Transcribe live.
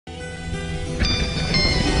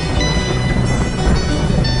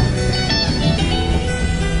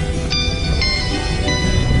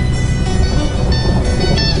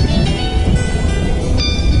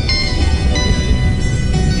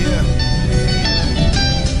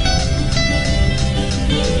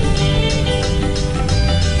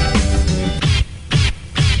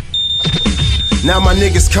Now my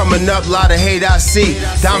niggas coming up, lot of hate I see.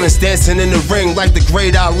 Diamonds dancing in the ring like the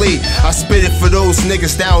great Ali. I spit it for those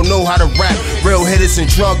niggas that don't know how to rap. Real hitters and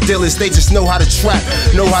drug dealers, they just know how to trap.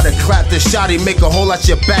 Know how to clap the shotty, make a hole out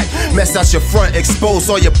your back. Mess out your front, expose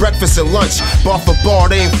all your breakfast and lunch. Bar for bar,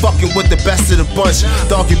 they ain't fucking with the best of the bunch.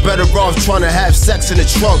 Dog, you better off trying to have sex in the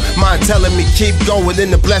trunk. Mind telling me keep going, then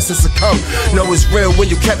the blessings will come. Know it's real when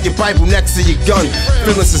you kept your Bible next to your gun.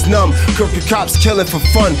 Feelings is numb, crooked cops killing for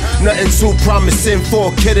fun. Nothing too promising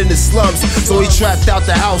for a kid in the slums. So he trapped out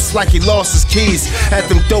the house like he lost his keys. Had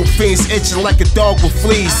them dope fiends itching like a dog with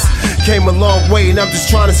fleas. Came a long way and I'm just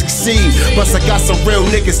trying to succeed. Plus I got some real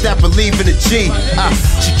niggas that believe in the G.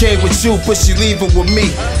 She came with you but she leaving with me.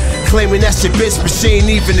 Claiming that's your bitch but she ain't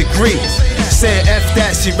even agree. Saying F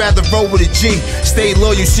that, she rather roll with a G. Stay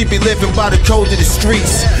loyal, she be living by the code of the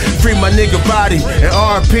streets. Free my nigga body and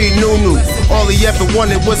R.I.P. Nunu. All he ever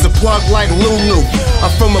wanted was a plug like Lulu.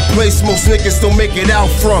 I'm from a place most niggas don't make it out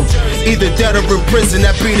from. Either dead or in prison,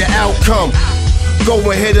 that be the outcome. Go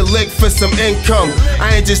and hit a lick for some income.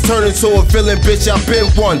 I ain't just turned into a villain, bitch, I've been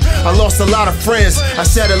one. I lost a lot of friends, I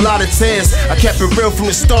shed a lot of tears. I kept it real from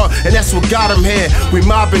the start, and that's what got him here. We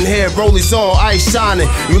mobbing here, rollies on, ice shining.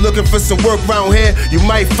 You looking for some work round here, you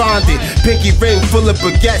might find it. Pinky ring full of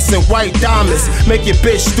baguettes and white diamonds. Make your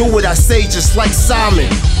bitch do what I say just like Simon.